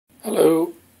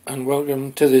Hello and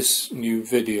welcome to this new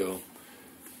video.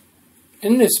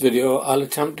 In this video I'll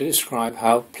attempt to describe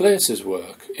how places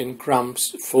work in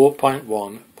Gramps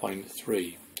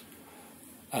 4.1.3.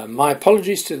 My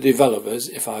apologies to the developers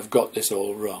if I've got this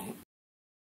all wrong.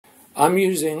 I'm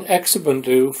using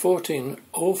Xubuntu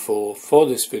 14.04 for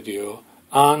this video,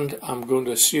 and I'm going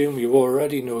to assume you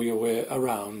already know your way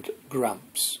around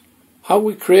Gramps. How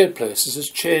we create places has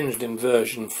changed in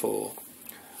version 4.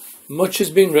 Much has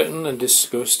been written and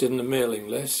discussed in the mailing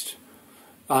list,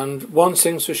 and one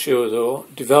thing's for sure though,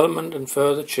 development and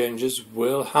further changes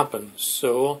will happen,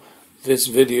 so this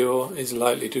video is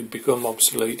likely to become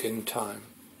obsolete in time.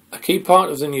 A key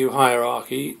part of the new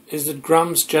hierarchy is that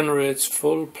Gramps generates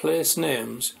full place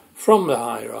names from the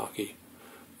hierarchy.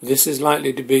 This is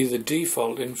likely to be the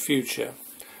default in future,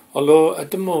 although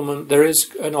at the moment there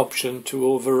is an option to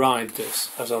override this,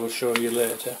 as I will show you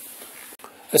later.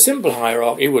 A simple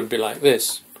hierarchy would be like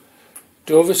this.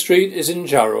 Dover Street is in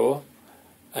Jarrow,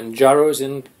 and Jarrow is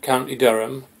in County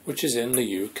Durham, which is in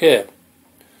the UK.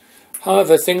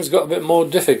 However, things got a bit more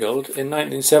difficult in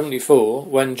 1974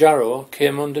 when Jarrow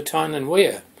came under Tyne and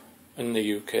Wear in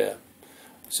the UK.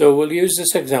 So we'll use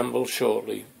this example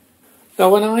shortly.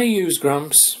 Now when I use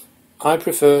Gramps, I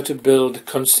prefer to build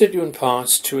constituent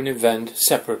parts to an event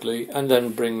separately and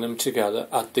then bring them together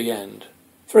at the end.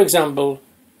 For example,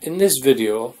 in this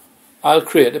video, I'll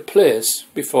create a place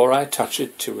before I attach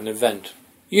it to an event.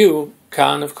 You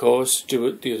can, of course, do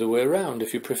it the other way around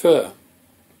if you prefer.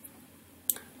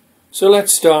 So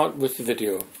let's start with the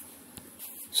video.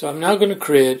 So I'm now going to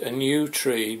create a new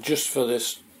tree just for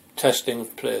this testing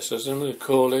of places. I'm going to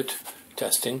call it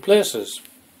Testing Places.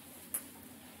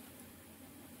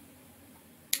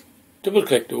 Double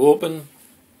click to open.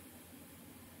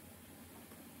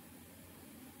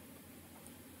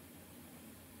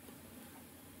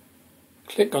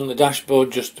 Click on the dashboard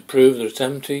just to prove that it's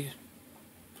empty.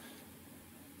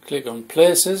 Click on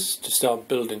Places to start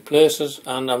building places,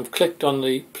 and I've clicked on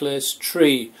the place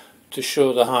tree to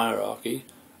show the hierarchy.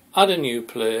 Add a new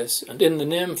place, and in the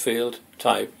name field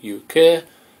type UK,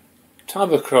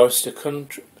 tab across to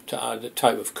country to add the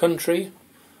type of country,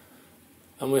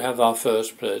 and we have our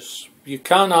first place. You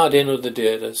can add in other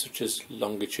data such as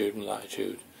longitude and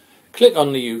latitude. Click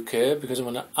on the UK because I'm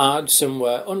going to add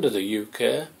somewhere under the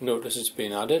UK. Notice it's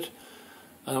been added,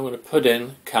 and I'm going to put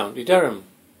in County Durham.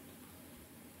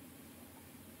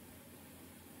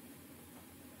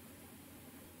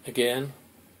 Again,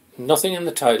 nothing in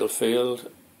the title field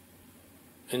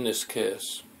in this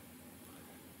case.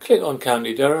 Click on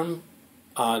County Durham,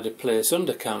 add a place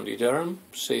under County Durham,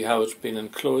 see how it's been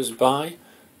enclosed by,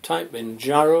 type in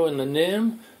Jarrow in the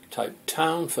name, type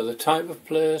town for the type of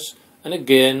place, and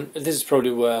again, this is probably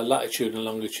where latitude and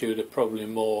longitude are probably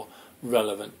more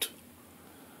relevant.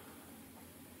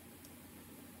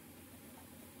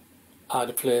 Add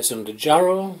a place under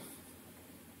Jarrow,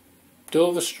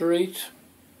 Dover Street,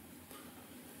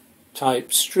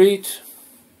 type street,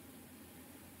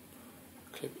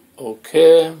 click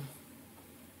OK,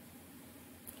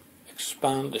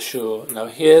 expand to show. Now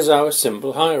here's our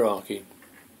simple hierarchy.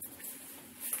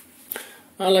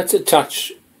 Now let's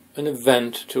attach an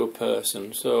event to a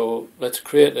person. So let's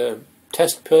create a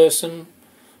test person,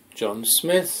 John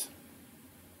Smith.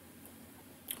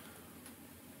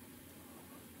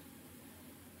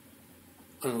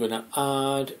 I'm going to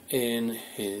add in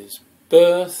his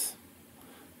birth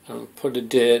and put a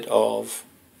date of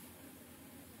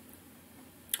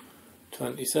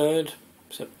 23rd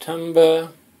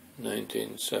September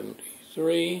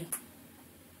 1973.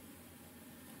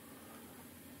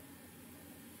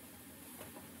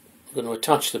 I'm going to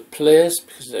attach the place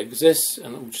because it exists,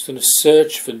 and I'm just going to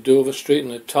search for Dover Street in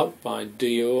the top by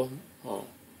DO.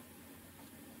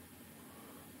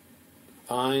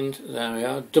 Find, there we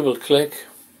are, double click,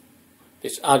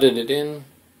 it's added it in.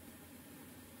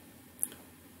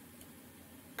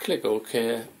 Click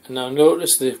OK, and now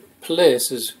notice the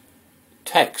place's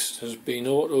text has been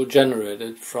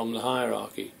auto-generated from the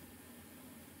hierarchy.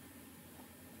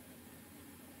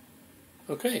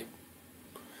 Okay.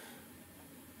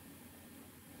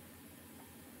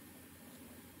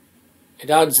 It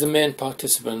adds the main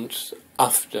participant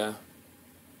after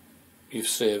you've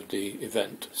saved the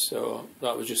event. So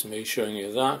that was just me showing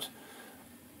you that.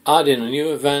 Add in a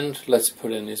new event. Let's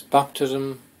put in his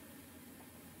baptism.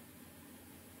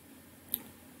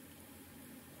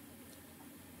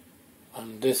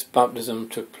 And this baptism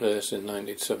took place in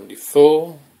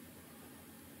 1974.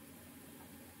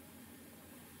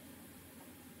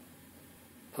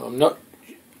 I'm not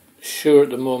sure at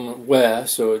the moment where,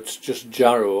 so it's just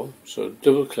Jarrow. So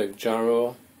double click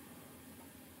Jarrow,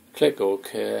 click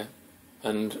OK,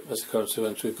 and as a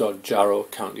consequence we've got Jarrow,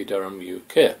 County Durham,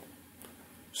 UK.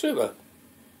 Super.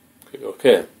 Click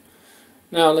OK.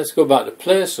 Now let's go back to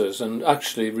places and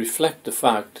actually reflect the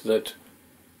fact that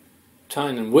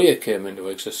Tyne and Wear came into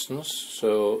existence.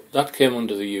 So that came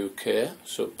under the UK,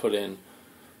 so put in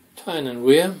Tyne and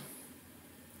Wear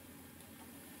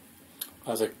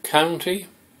as a county.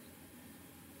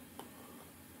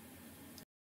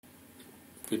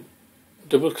 If we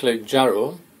double click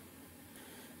Jarrow,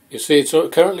 you see it's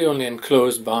currently only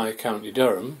enclosed by County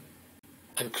Durham,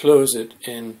 and close it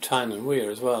in Tyne and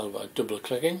Wear as well by double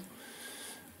clicking.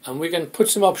 And we can put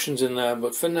some options in there,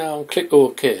 but for now click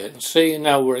OK and see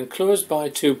now we're enclosed by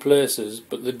two places,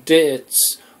 but the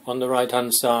dates on the right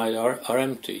hand side are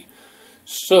empty.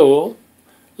 So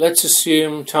let's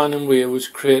assume Tyne and Wear was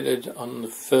created on the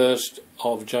 1st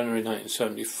of January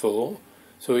 1974,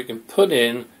 so we can put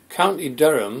in County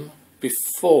Durham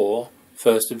before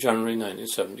 1st of January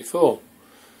 1974.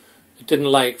 It didn't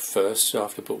like 1st, so I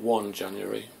have to put 1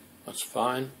 January. That's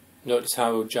fine. Notice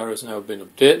how Jarrow's now been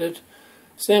updated.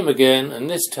 Same again, and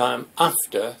this time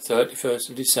after 31st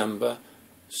of December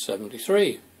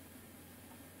 73.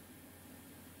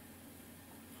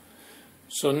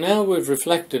 So now we've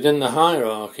reflected in the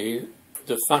hierarchy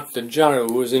the fact that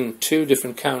Jarrow was in two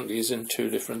different counties in two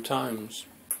different times.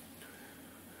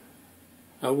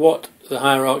 Now what the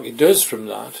hierarchy does from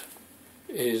that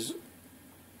is,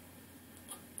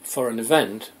 for an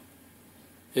event,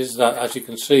 is that, as you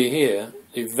can see here,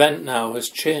 the event now has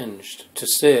changed to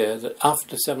say that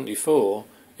after 74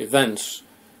 events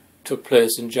took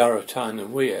place in Jarrow, Tyne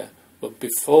and Wear, but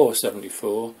before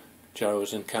 74 Jarrow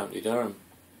was in County Durham.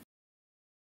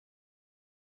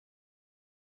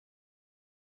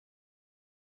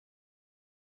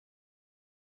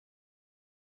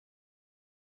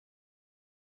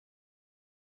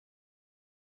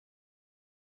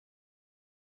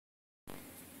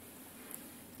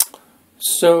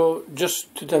 So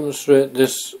just to demonstrate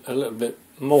this a little bit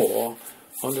more,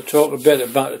 I want to talk a bit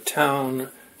about a town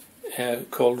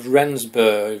called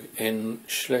Rendsburg in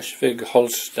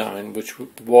Schleswig-Holstein, which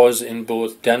was in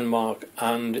both Denmark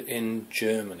and in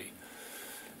Germany.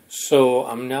 So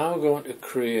I'm now going to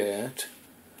create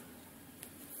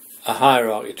a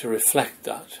hierarchy to reflect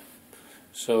that.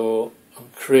 So I'll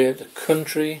create a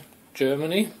country,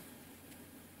 Germany.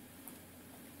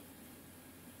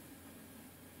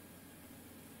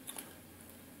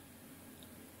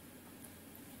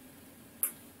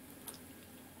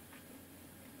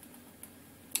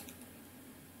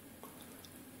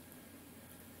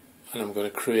 And I'm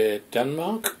going to create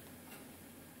Denmark.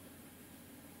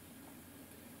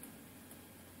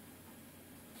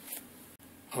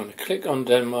 I'm going to click on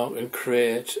Denmark and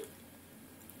create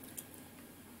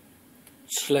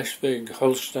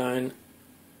Schleswig-Holstein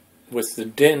with the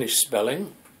Danish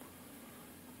spelling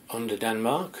under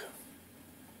Denmark.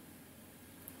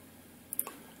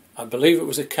 I believe it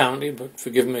was a county, but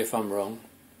forgive me if I'm wrong.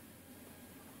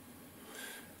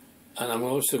 And I'm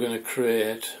also going to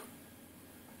create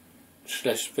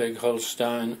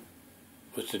Schleswig-Holstein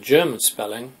with the German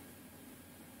spelling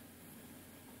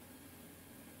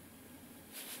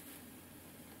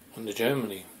under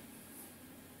Germany.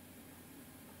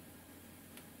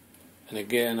 And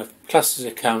again, if classed as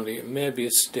a county, it may be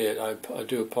a state. I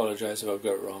do apologise if I've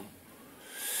got it wrong.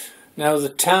 Now the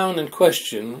town in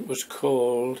question was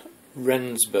called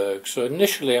Rendsburg. So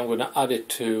initially I'm going to add it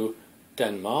to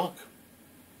Denmark.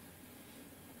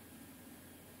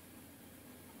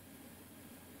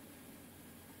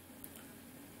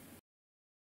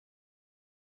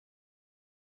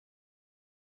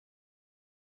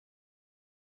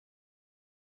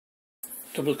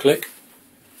 Double click.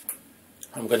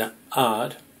 I'm going to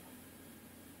add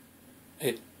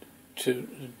it to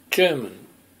the German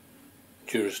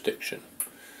jurisdiction.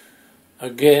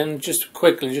 Again, just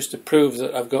quickly, just to prove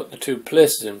that I've got the two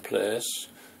places in place,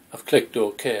 I've clicked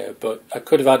OK, but I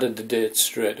could have added the dates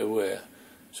straight away.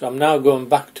 So I'm now going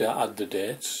back to add the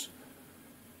dates.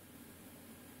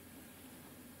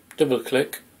 Double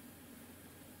click.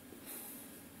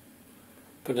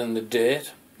 Put in the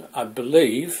date. I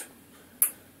believe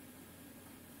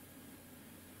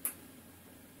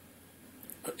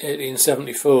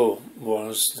 1874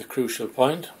 was the crucial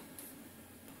point.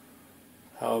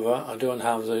 However, I don't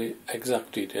have the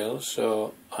exact details,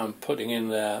 so I'm putting in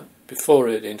there before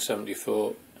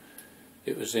 1874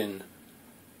 it was in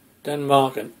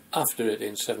Denmark, and after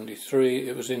 1873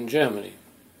 it was in Germany.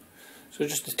 So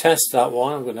just to test that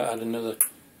one, I'm going to add another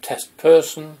test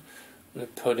person. I'm going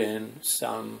to put in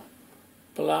Sam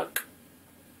Black.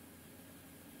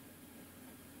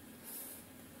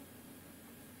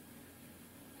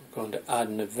 I'm going to add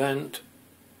an event,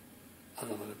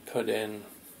 and I'm going to put in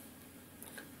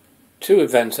 2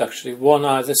 events actually, one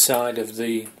either side of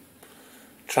the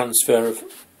transfer of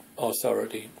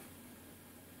authority.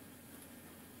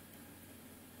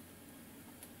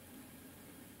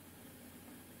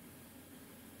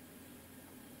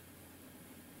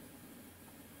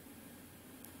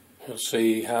 You'll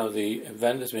see how the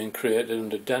event has been created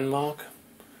under Denmark.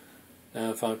 Now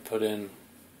if I put in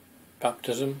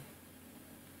baptism,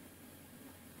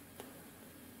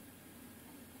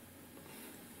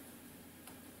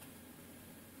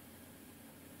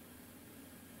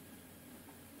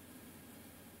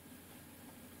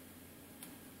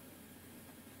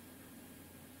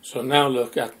 so now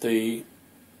look at the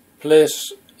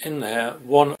place in there.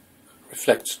 One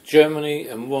reflects Germany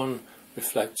and one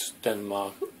reflects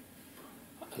Denmark,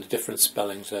 and the different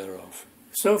spellings thereof.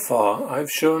 So far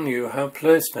I've shown you how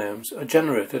place names are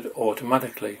generated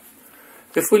automatically.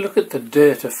 If we look at the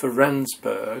data for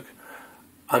Rendsburg,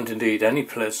 and indeed any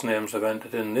place names I've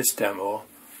entered in this demo,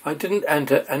 I didn't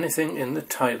enter anything in the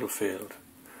title field.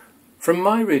 From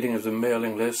my reading of the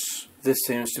mailing lists, this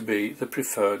seems to be the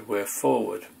preferred way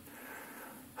forward.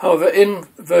 However, in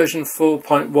version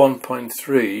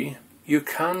 4.1.3 you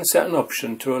can set an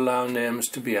option to allow names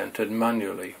to be entered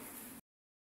manually.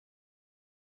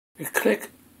 You click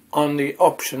on the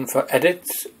option for Edit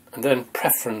and then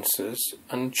Preferences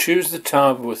and choose the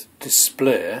tab with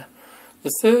Display.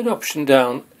 The third option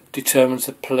down determines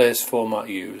the place format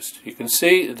used. You can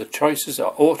see that the choices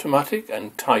are Automatic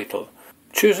and Title.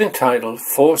 Choosing Title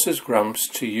forces Gramps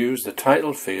to use the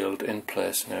title field in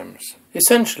place names.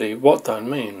 Essentially what that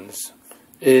means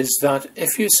is that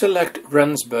if you select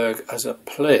Rendsburg as a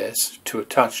place to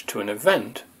attach to an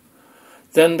event,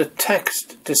 then the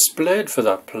text displayed for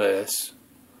that place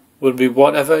will be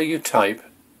whatever you type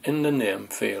in the name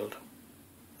field.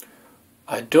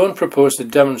 I don't propose to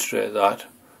demonstrate that,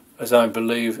 as I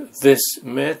believe this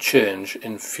may change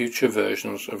in future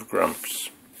versions of Gramps.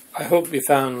 I hope you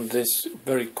found this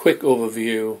very quick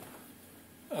overview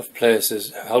of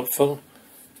places helpful.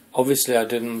 Obviously I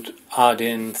didn't add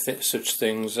in such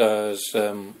things as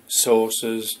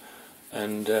sources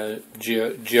and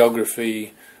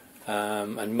geography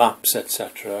and maps,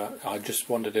 etc. I just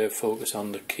wanted to focus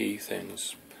on the key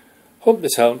things. Hope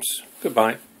this helps.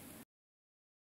 Goodbye.